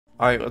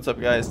Alright, what's up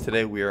guys?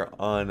 Today we are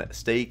on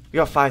stake. We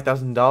got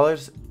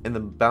 $5,000 in the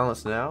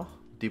balance now.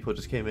 Depot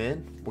just came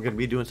in. We're going to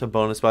be doing some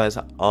bonus buys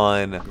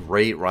on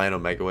Great Rhino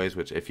Megaways,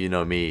 which if you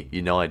know me,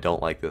 you know I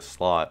don't like this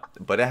slot.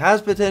 But it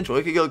has potential.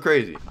 It could go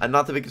crazy. I'm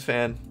not the biggest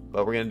fan,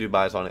 but we're going to do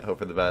buys on it. Hope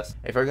for the best.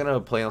 If you're going to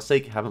play on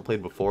stake, haven't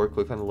played before,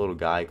 click on the little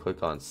guy,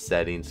 click on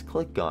settings,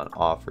 click on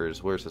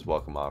offers. Where's this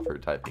welcome offer?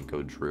 Type in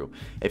code TRUE.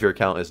 If your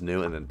account is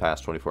new and then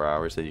past 24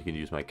 hours, then you can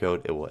use my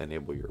code. It will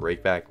enable your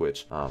rakeback,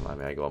 which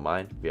I go on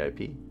mine,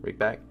 VIP,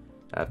 rakeback.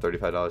 I have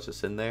 $35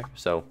 just in there,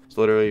 so it's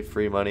literally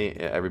free money.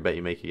 Every bet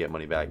you make, you get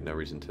money back. No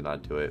reason to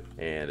not do it,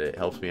 and it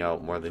helps me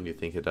out more than you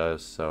think it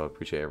does. So I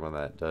appreciate everyone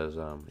that does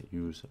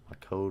use my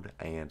code,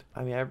 and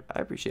I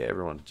appreciate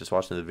everyone just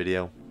watching the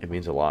video. It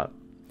means a lot.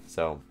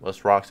 So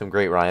let's rock some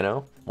Great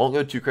Rhino. Won't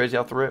go too crazy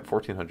off the rip.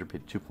 1400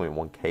 paid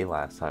 2.1k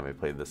last time I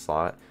played this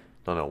slot.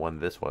 Don't know when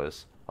this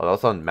was. Oh, that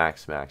was on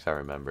max. I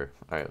remember.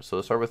 All right, so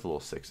let's start with the little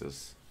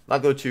sixes.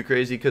 Not go too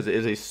crazy because it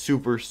is a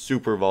super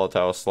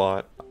volatile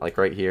slot. Like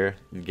right here,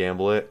 you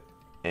gamble it,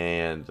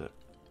 and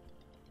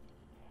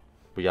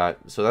we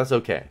got, so that's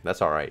okay,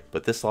 that's all right.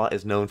 But this slot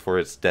is known for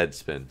its dead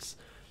spins.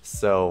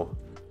 So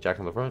jack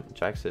on the front,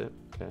 jack's it.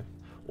 Okay.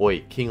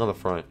 Wait, king on the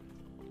front,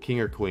 king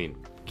or queen?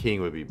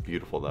 King would be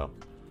beautiful though.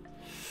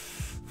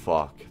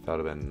 Fuck, that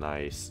would have been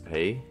nice.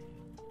 Hey,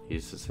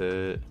 he's just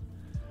hit.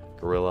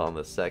 Gorilla on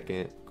the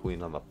second,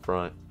 queen on the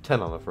front,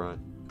 10 on the front.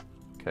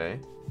 Okay.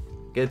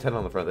 Get a 10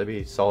 on the front. That'd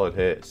be a solid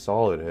hit.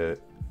 Solid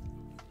hit.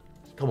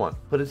 Come on.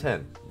 Put a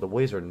 10. The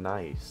ways are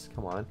nice.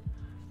 Come on.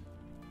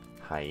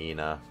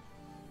 Hyena.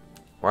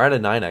 We're at a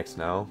 9x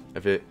now.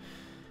 If it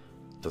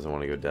doesn't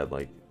want to go dead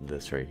like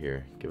this right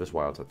here. Give us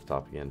wilds at the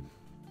top again.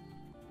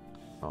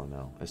 Oh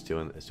no. It's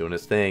doing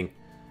its thing.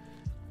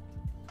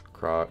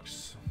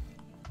 Crocs.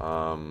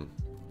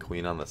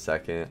 Queen on the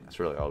second. That's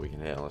really all we can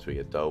hit unless we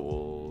get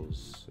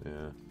doubles.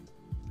 Yeah.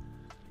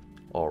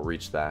 Oh,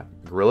 reach that.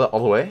 Gorilla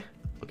all the way.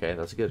 Okay,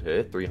 that's a good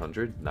hit.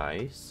 300,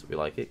 nice. We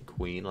like it.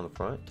 Queen on the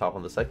front, top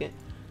on the second.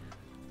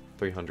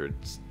 300,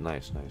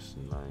 nice.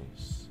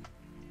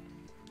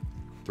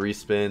 3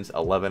 spins,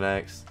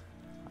 11x.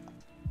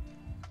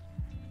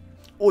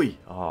 Oi!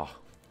 Oh.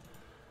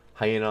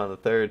 Hyena on the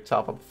third,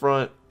 top on the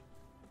front.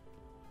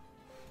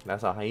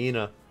 That's a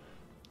hyena.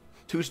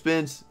 2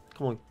 spins.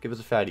 Come on, give us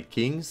a fatty.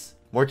 Kings?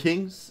 More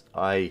kings?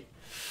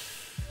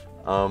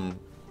 Oh,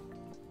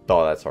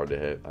 that's hard to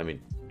hit. I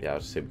mean, yeah, I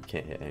was just saying we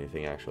can't hit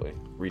anything actually.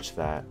 Reach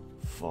that.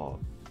 Fuck.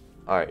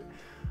 Alright.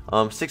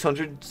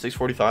 600,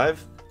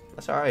 645.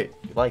 That's alright.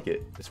 You like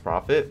it. It's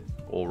profit.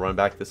 We'll run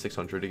back to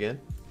 600 again.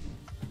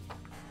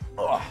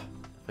 Ugh.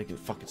 If I can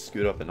fucking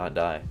scoot up and not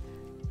die.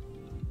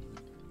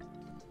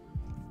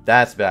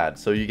 That's bad.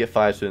 So you get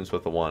 5 spins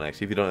with a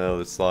 1x. If you don't know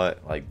this slot,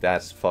 like,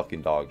 that's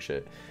fucking dog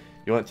shit.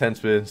 You want 10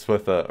 spins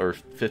with a, or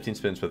 15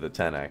 spins with a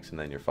 10x, and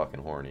then you're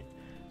fucking horny.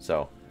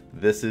 So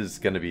this is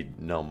gonna be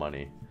no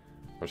money.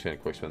 We're just gonna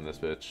quick spin this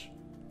bitch.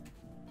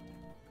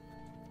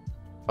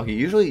 Okay,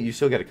 usually you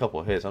still get a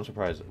couple hits. I'm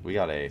surprised we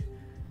got a.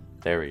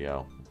 There we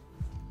go.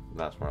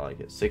 That's more like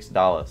it.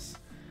 $6.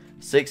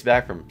 6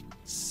 back from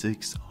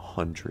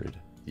 600.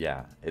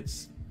 Yeah,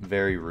 it's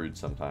very rude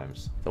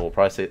sometimes. Then we'll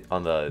probably sit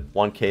on the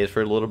 1Ks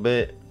for a little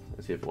bit.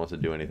 Let's see if it wants to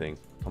do anything.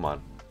 Come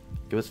on,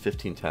 give us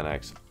 15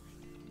 10x.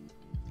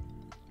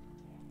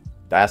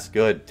 That's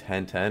good.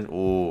 10.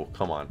 Ooh,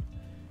 come on.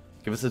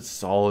 Give us a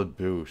solid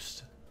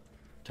boost.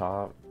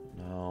 Top.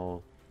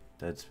 No.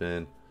 Dead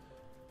spin.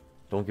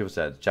 Don't give us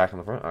that. Jack on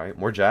the front. Alright.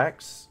 More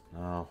jacks?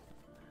 No.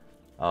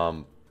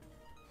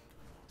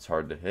 It's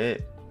hard to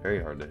hit.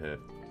 Very hard to hit.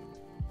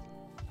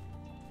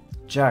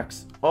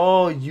 Jacks.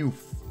 Oh, you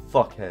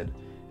fuckhead.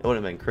 It would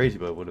have been crazy,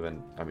 but it would have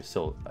been, I mean,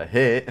 still a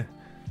hit.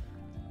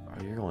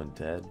 Oh, you're going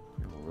dead.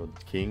 You're going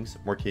kings.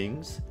 More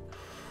kings.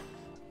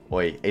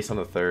 Wait, ace on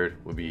the third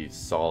would be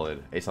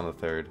solid. Ace on the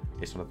third.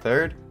 Ace on the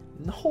third?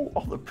 No,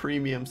 all the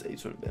premiums.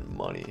 Ace would have been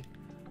money.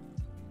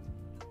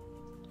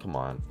 Come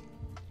on.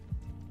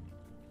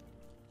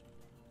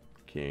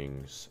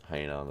 Kings.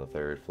 Hyena on the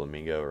third.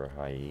 Flamingo or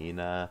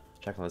hyena.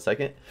 Jack on the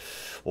second.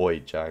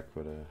 Wait, Jack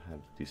would have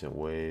had decent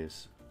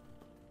ways.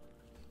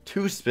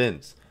 2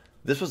 spins.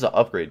 This was an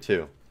upgrade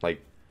too.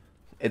 Like,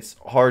 it's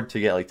hard to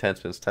get like 10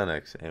 spins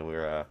 10x, and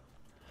we're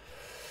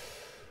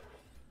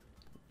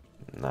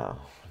no.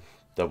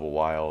 Double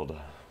wild.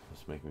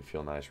 Just make me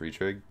feel nice.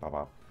 Retrig. Bop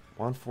bop.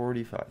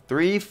 145.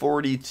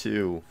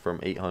 342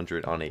 from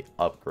 800 on a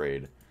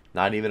upgrade.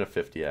 Not even a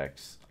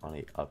 50x on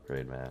a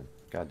upgrade, man.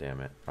 God damn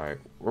it. Alright.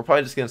 We're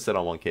probably just gonna sit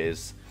on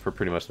 1Ks for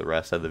pretty much the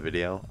rest of the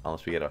video.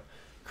 Unless we get a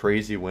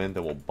crazy win,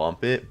 then we'll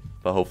bump it.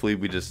 But hopefully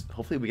we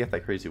get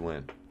that crazy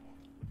win.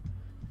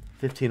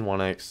 15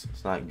 1x.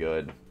 It's not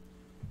good.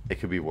 It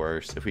could be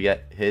worse. If we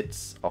get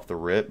hits off the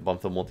rip,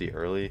 bump the multi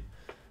early.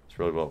 It's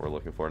really what we're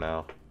looking for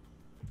now.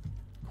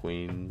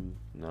 Queen,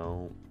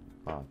 no.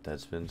 Oh, dead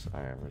spins.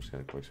 Alright, we're just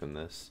gonna quick spin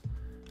this.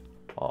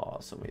 Oh,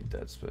 so many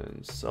dead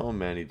spins. So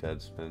many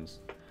dead spins.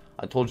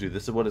 I told you,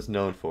 this is what it's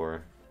known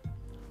for.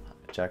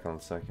 Jack on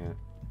the second.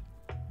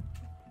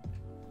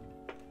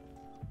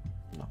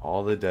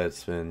 All the dead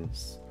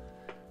spins.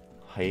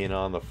 Hyena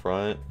on the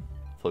front.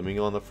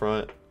 Flamingo on the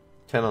front.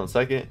 10 on the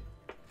second.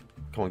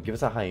 Come on, give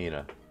us a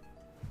hyena.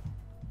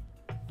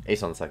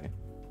 Ace on the second.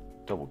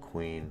 Double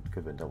queen. Could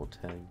have been double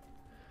 10.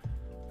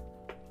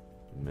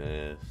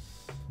 Miss.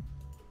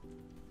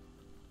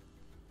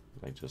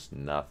 Like just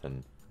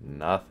nothing.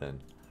 Nothing.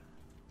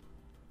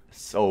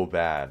 So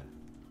bad.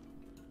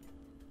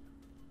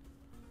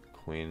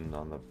 Queen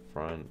on the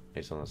front.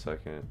 Ace on the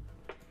second.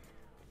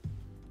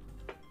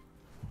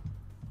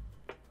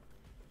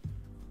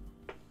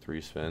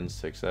 Three spins.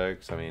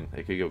 6x. I mean,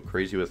 it could go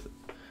crazy with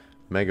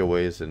mega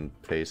ways and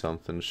pay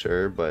something,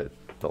 sure, but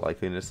the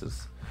likeliness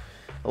is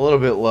a little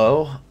bit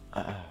low.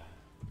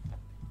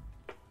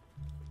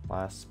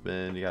 Last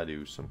spin, you gotta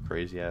do some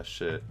crazy ass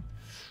shit.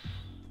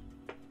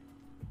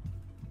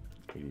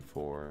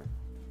 84.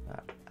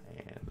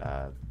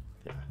 And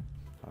yeah.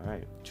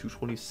 Alright.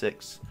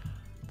 226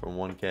 from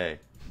 1K.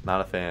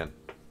 Not a fan.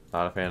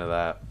 Not a fan of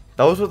that.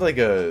 That was with like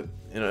a,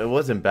 you know, it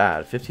wasn't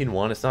bad.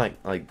 15-1. It's not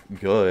like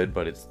good,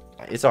 but it's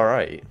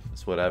alright.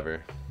 It's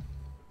whatever.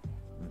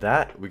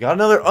 That, we got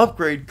another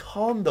upgrade.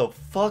 Calm the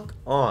fuck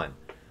on.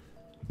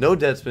 No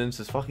dead spins.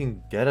 Just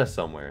fucking get us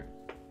somewhere.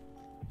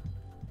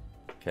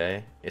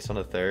 Okay. Ace on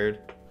the third.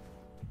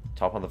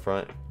 Top on the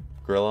front.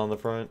 Gorilla on the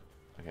front.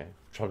 Okay.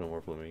 Try no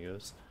more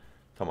flamingos.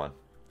 Come on.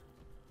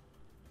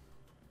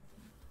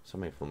 So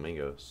many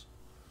flamingos.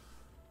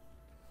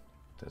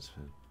 Dead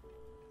spin.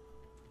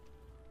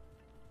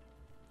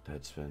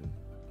 Dead spin.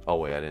 Oh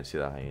wait, I didn't see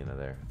that hyena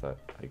there. I thought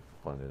I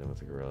blended in with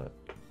the gorilla.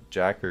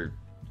 Jack or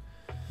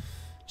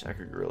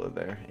gorilla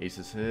there.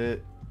 Aces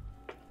hit.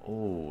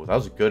 Oh, that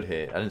was a good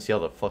hit. I didn't see all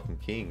the fucking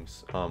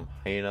kings.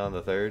 Hyena on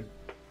the third.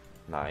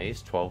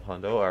 Nice. 12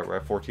 hundo. Alright, we're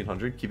at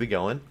 1400. Keep it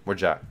going. We're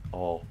Jack.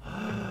 Oh.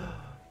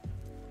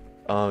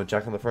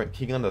 Jack on the front.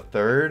 King on the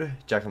third.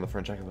 Jack on the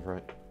front. Jack on the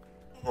front.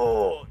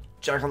 Oh,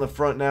 Jack on the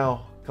front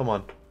now. Come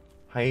on.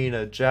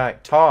 Hyena.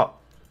 Jack.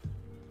 Top.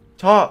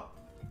 Top.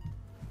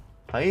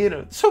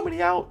 Hyena. So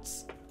many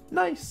outs.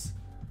 Nice.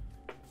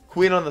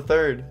 Queen on the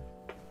third.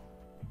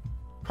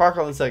 Croc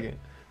on the second.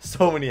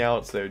 So many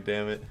outs there.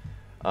 Damn it.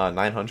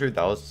 900.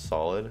 That was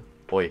solid.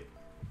 Boy.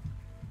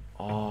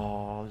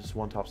 Oh, just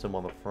one top sim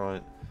on the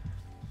front.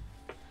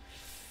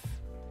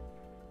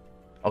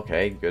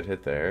 Okay, good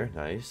hit there.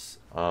 Nice.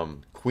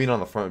 Queen on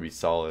the front would be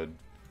solid.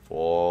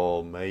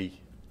 Oh, me.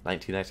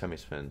 19x, how many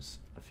spins?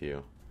 A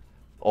few.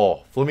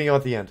 Oh, flamingo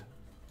at the end.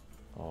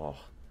 Oh.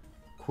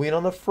 Queen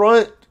on the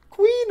front.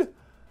 Queen.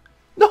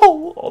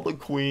 No, all the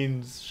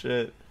queens.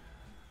 Shit.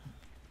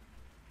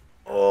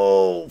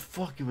 Oh,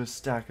 fuck. It was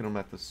stacking them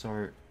at the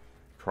start.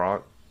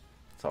 Croc.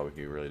 That's all we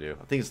can really do.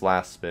 I think it's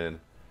last spin.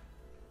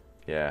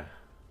 Yeah.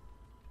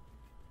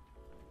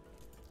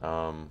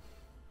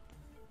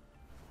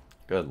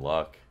 Good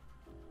luck.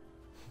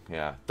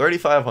 Yeah,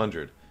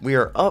 3,500. We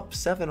are up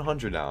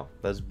 700 now.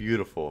 That's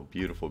beautiful,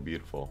 beautiful,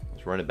 beautiful.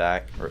 Let's run it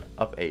back. We're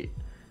up 8.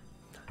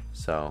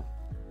 So,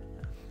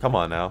 come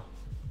on now.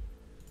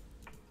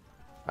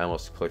 I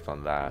almost clicked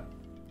on that.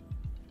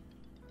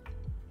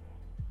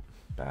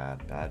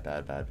 Bad, bad,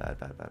 bad, bad, bad,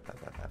 bad, bad,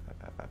 bad, bad, bad,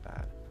 bad, bad,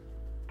 bad.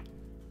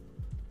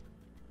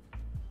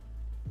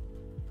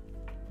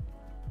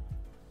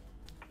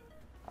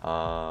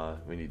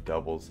 We need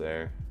doubles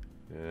there.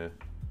 Yeah.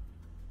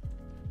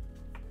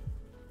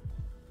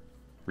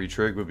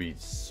 Retrig would be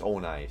so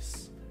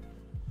nice.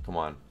 Come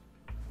on.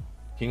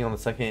 King on the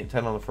second,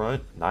 10 on the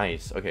front.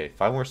 Nice. Okay,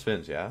 5 more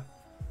spins, yeah?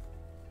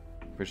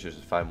 Pretty sure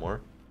there's 5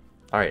 more.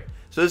 Alright,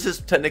 so this is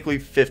technically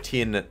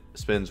 15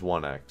 spins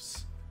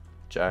 1x.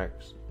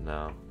 Jacks?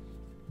 No.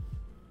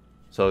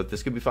 So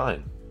this could be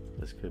fine.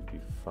 This could be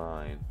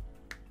fine.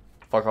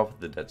 Fuck off with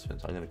the dead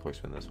spins. I'm gonna quick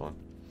spin this one.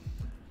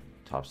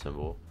 Top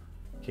symbol.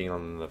 King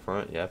on the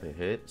front. Yep, it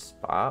hits.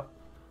 Pop.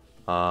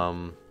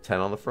 10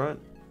 on the front.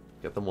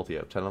 Get the multi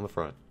up. 10 on the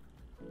front.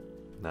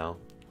 No.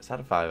 It's at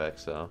a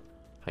 5x though.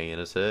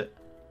 Hyenas hit.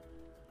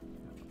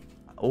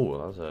 Oh,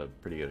 that was a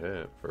pretty good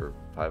hit for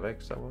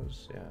 5x. That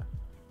was, yeah.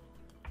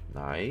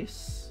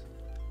 Nice.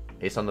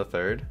 Ace on the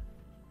third.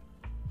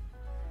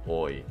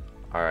 Boy.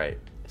 Alright.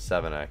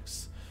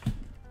 7x.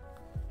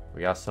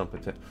 We got some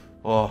potential.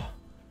 Oh,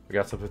 we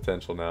got some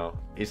potential now.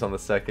 Ace on the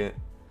second.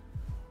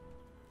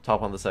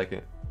 Top on the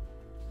second.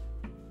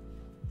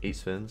 8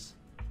 spins.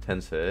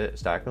 10's hit.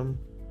 Stack them.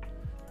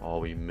 Oh,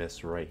 we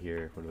missed right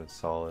here. Would have been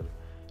solid.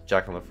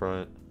 Jack on the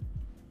front.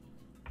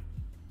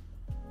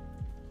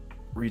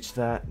 Reach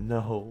that.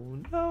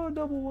 No. No,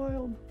 double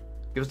wild.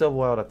 Give us double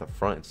wild at the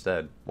front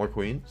instead. More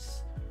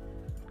queens.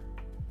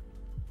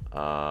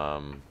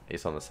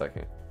 Ace on the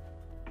second.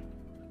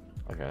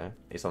 Okay.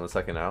 Ace on the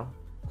second now.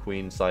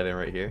 Queen slide in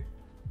right here.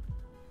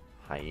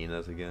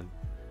 Hyenas again.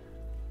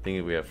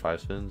 Thinking we have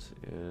 5 spins.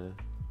 Yeah.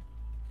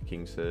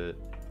 King's hit.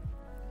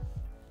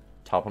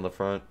 Top on the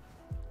front.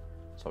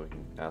 That's all we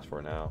can ask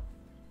for now.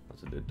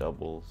 Let's do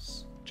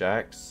doubles.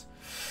 Jacks.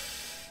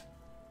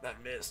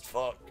 That missed.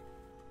 Fuck.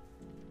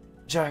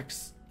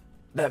 Jacks.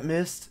 That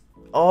missed.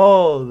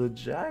 Oh, the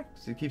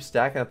jacks. It keeps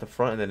stacking at the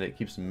front and then it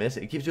keeps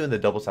missing. It keeps doing the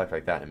double stack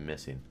like that and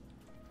missing.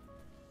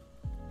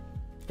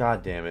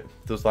 God damn it.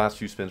 Those last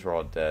few spins were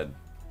all dead.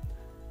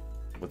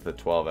 with the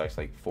 12x.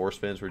 Like 4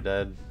 spins were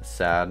dead.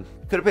 Sad.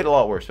 Could have paid a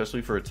lot worse,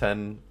 especially for a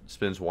 10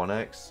 spins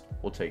 1x.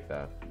 We'll take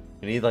that.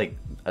 You need like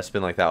a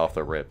spin like that off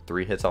the rip.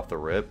 3 hits off the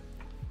rip.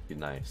 Be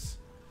nice.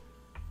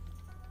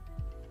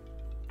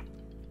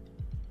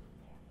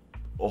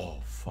 Oh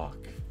fuck.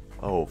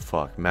 Oh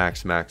fuck.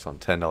 Max on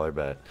 $10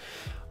 bet.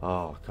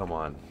 Oh, come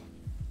on.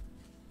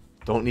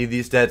 Don't need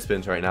these dead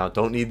spins right now.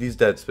 Don't need these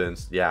dead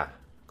spins. Yeah.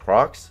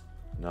 Crocs?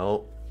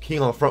 No.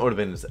 King on the front would have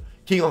been...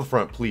 King on the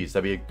front, please.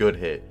 That'd be a good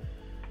hit.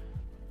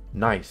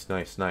 Nice.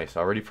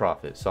 Already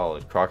profit.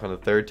 Solid. Croc on the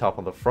third, top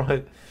on the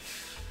front.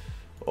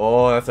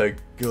 Oh, that's a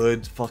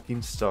good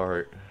fucking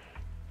start.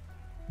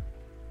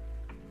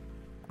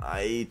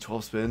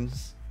 12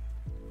 spins.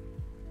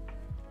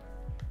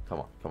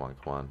 Come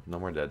on. No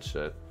more dead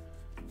shit.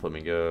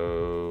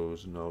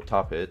 Flamingos. No.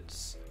 Top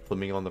hits.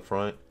 Flamingo on the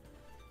front.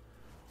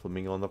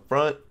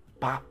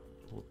 Pop.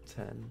 Little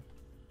 10.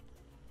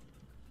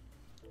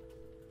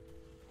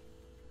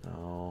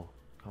 No.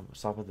 Come,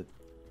 stop with the...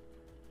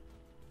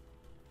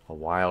 A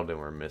wild and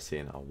we're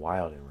missing.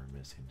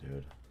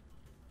 Dude.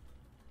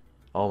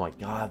 Oh my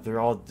god, they're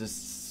all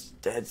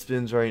just dead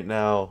spins right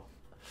now.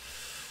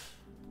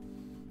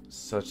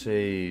 Such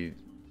a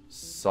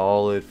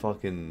solid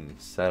fucking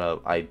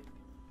setup. Okay,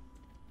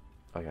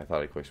 I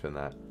thought I quick spin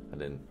that. I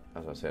didn't.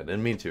 As I said, I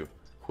didn't mean to.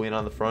 Queen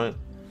on the front.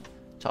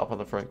 Top on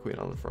the front, queen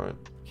on the front.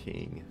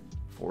 King.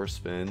 4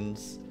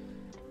 spins.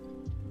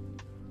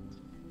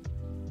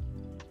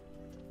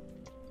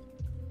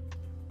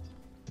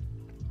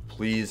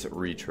 Please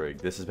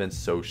retrig. This has been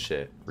so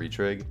shit.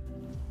 Retrig.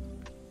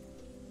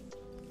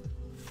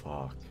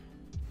 Fuck.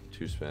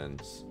 2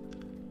 spins.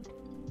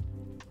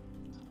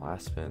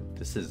 Last spin.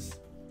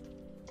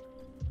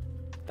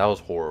 That was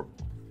horrible.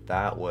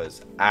 That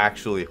was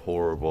actually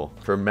horrible.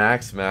 For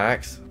max,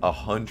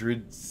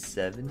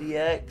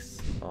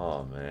 170x?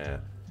 Oh,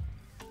 man.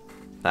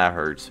 That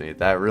hurts me.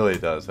 That really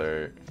does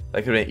hurt.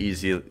 That could have been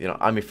easy. You know,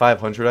 I mean,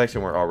 500x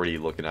and we're already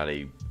looking at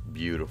a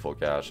beautiful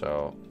cash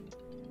out.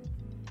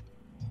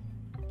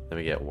 Let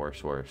me get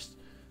worst.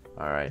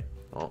 Alright.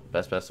 Well,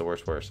 best to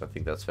worst. I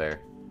think that's fair.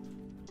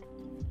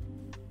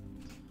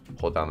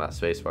 Hold down that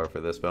spacebar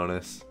for this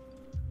bonus.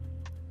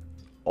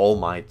 All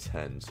my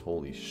 10s.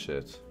 Holy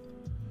shit.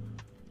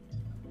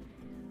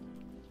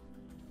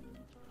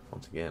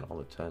 Once again, all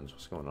the 10s.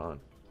 What's going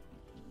on?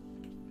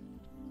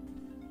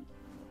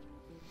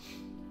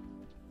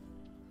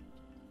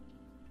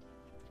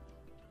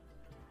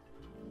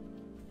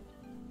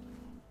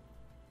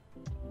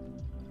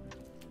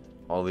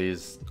 All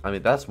these, I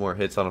mean, that's more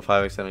hits on a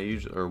 5x than I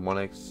usually, or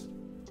 1x,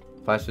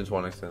 5 spins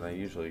 1x than I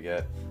usually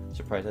get.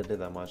 Surprised I did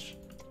that much.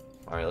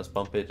 Alright, let's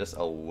bump it just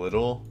a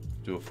little.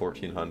 Do a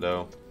 14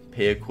 hundo.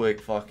 Pay a quick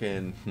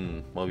fucking,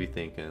 what are we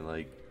thinking?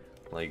 Like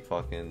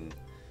fucking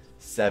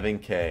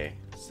 7k.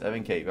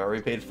 7k, you've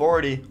already paid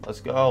 40.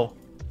 Let's go.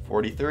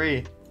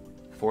 43.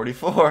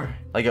 44.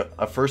 Like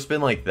a first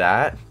spin like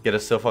that, get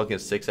us so fucking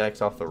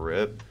 6x off the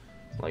rip.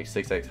 Like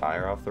 6x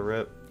higher off the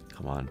rip.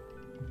 Come on.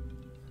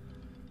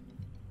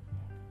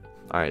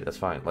 Alright, that's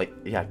fine. Like,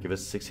 yeah, give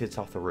us 6 hits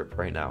off the rip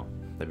right now.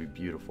 That'd be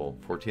beautiful.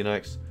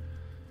 14x.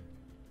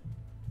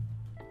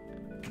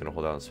 I'm gonna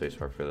hold down the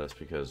spacebar for this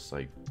because,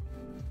 like,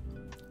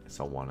 it's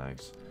a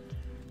 1x.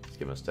 Let's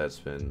give us dead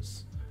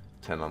spins.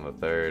 10 on the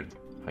third.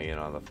 Hyena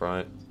on the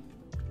front.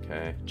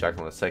 Okay. Jack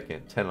on the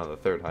second. 10 on the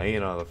third.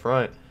 Hyena on the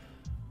front.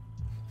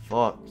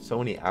 Fuck. So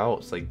many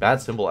outs. Like,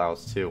 bad symbol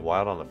outs, too.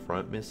 Wild on the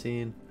front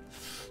missing.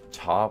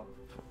 Top.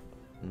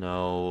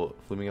 No.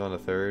 Flamingo on the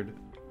third.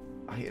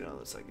 Hyena on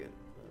the second.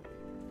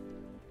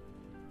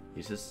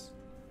 He's just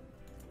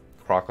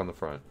Croc on the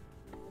front.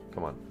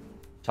 Come on.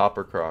 Top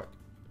or Croc.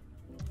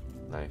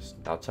 Nice.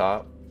 Now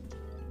top.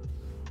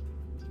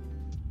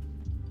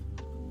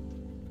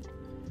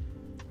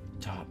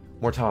 Top.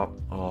 More top.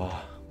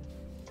 Oh.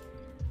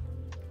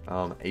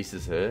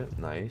 Aces hit.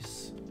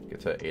 Nice.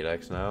 Get to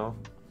 8x now.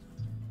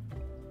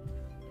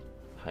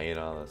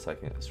 Hyena on the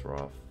second. That's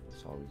rough.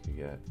 That's all we could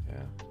get.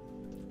 Yeah.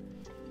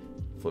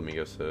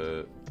 Flamingos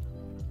hit.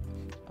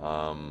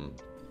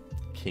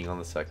 King on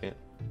the second.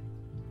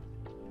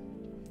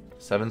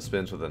 7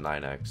 spins with a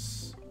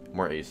 9x.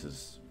 More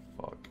aces.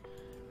 Fuck.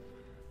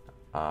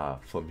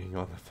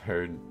 Flamingo on the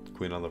third.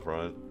 Queen on the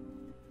front.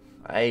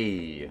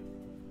 Hey.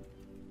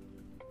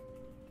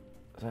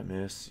 Did I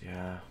miss?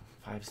 Yeah.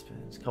 5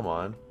 spins. Come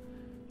on.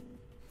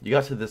 You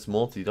got to this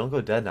multi. Don't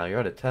go dead now. You're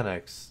at a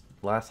 10x.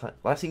 Last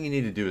thing you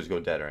need to do is go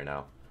dead right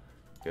now.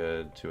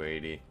 Good.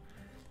 280.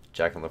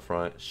 Jack on the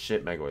front.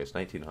 Shit, Mega Waves.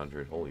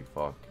 1900. Holy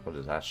fuck. What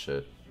is that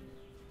shit?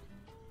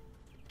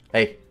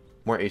 Hey.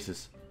 More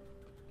aces.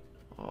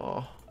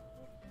 Oh.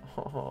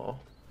 Oh.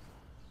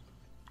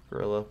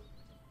 Gorilla.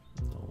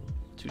 No.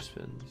 2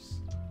 spins.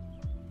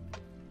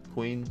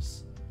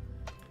 Queens.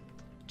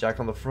 Jack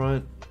on the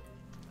front.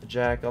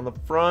 Jack on the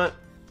front.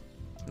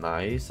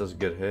 Nice. That's a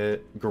good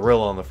hit.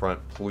 Gorilla on the front.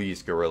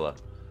 Please, Gorilla.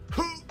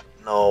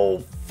 No.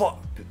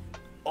 Fuck.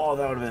 Oh,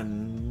 that would have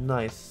been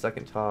nice.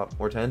 Second top.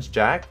 More 10s.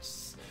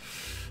 Jacks.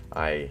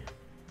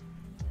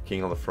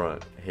 King on the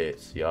front.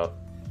 Hits. Yup.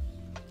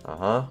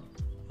 Uh-huh.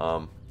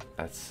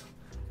 That's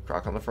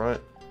Croc on the front.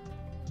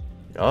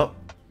 Yup.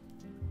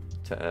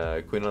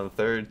 Queen on the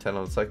third, 10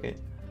 on the second.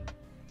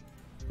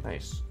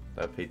 Nice.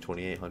 That paid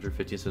 2,800,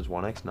 50 cents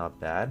 1x, not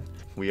bad.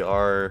 We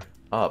are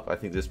up. I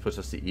think this puts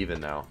us to even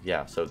now.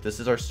 Yeah, so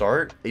this is our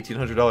start.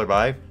 $1,800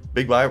 buy.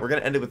 Big buy. We're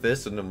going to end it with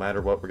this, and no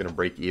matter what, we're going to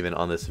break even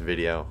on this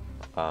video.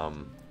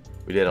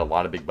 We did a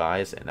lot of big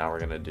buys, and now we're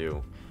going to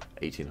do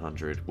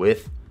 1,800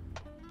 with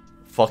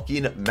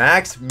fucking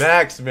max,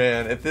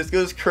 man. If this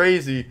goes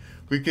crazy,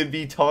 we could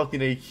be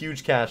talking a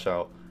huge cash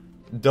out.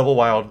 Double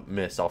wild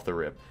miss off the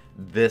rip.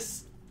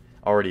 This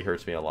already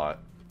hurts me a lot.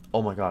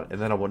 Oh my god. And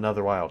then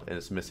another wild, and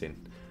it's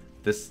missing.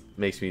 This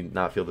makes me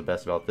not feel the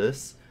best about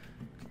this.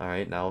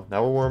 Alright, now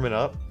we're warming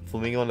up.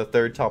 Flamingo on the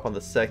third, top on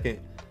the second.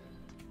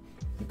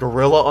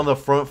 Gorilla on the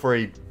front for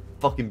a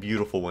fucking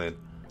beautiful win.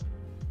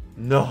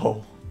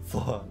 No.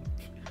 Fuck.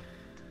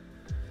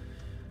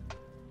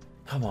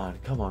 Come on.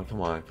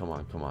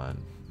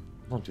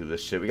 Don't do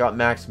this shit. We got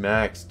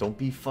max. Don't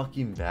be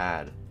fucking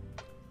bad.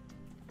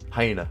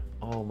 Hyena.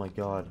 Oh my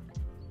god.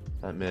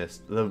 That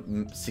missed. The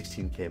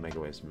 16k mega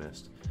waves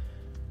missed.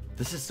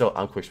 This is so...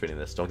 I'm quick spinning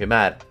this. Don't get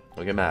mad.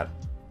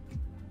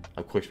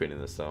 I'm quick spinning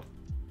this though.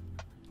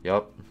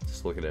 Yup.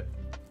 Just look at it.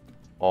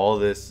 All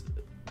this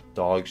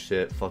dog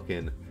shit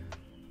fucking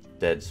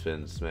dead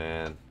spins,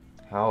 man.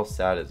 How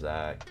sad is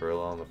that?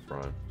 Gorilla on the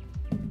front.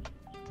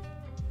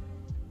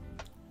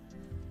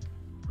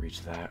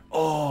 Reach that.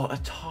 Oh, a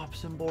top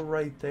symbol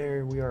right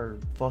there. We are,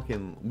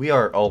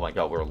 oh my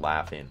god, we're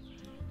laughing.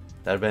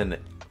 That'd have been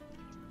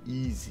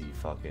easy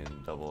fucking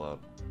double up.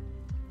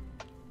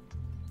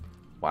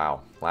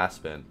 Wow, last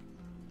spin.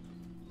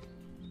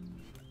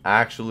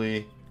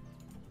 Actually,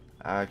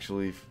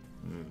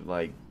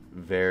 like,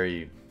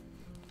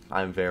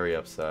 I'm very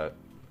upset.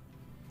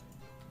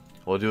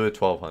 We'll do a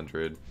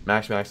 1,200.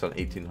 Max on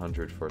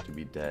 1,800 for it to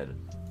be dead.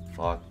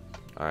 Fuck.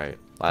 Alright,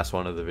 last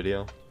one of the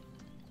video.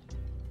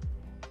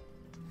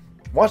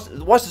 Watch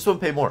this one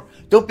pay more.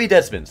 Don't be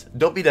dead spins.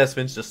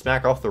 Just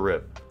smack off the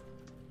rip.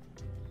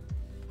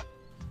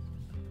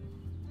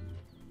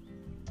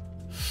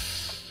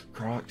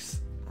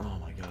 Crocs. Oh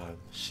my god.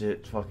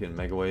 Shit. Fucking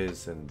mega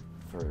waves, and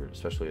for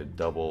especially a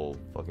double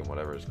fucking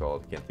whatever it's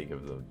called. Can't think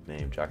of the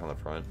name. Jack on the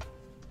front.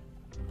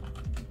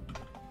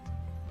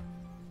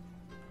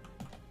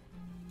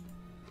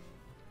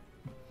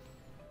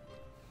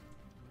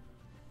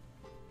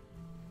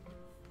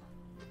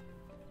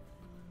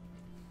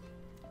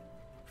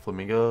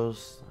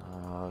 Flamingos,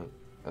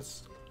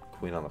 that's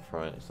queen on the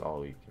front. It's all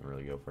we can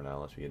really go for now,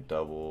 unless we get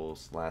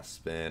doubles. Last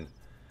spin.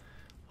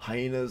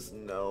 Hyenas,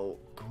 no.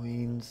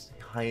 Queens.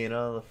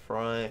 Hyena on the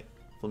front.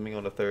 Flamingo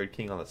on the third.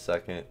 King on the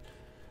second.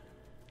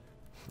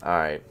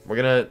 Alright, we're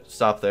gonna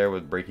stop there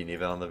with breaking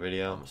even on the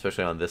video,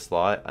 especially on this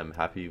slot. I'm not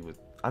happy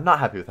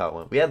with how it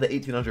went. We had the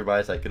 1,800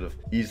 buys that could have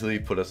easily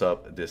put us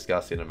up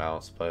disgusting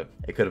amounts, but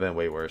it could have been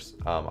way worse.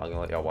 I'm gonna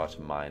let y'all watch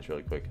some mines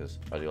really quick because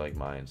I do like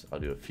mines. I'll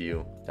do a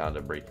few down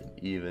to breaking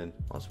even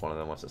unless one of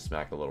them wants to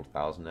smack a little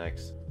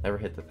 1,000x. Never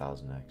hit the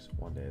 1,000x.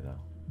 One day though.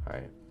 All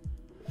right.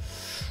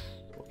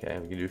 Okay,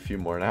 we can do a few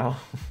more now.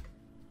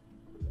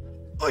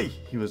 Oy,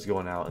 he was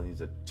going out and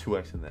he's a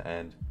 2x in the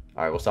end.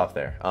 All right, we'll stop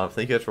there.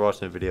 Thank you guys for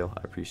watching the video.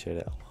 I appreciate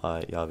it.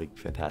 Y'all have a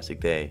fantastic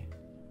day.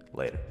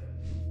 Later.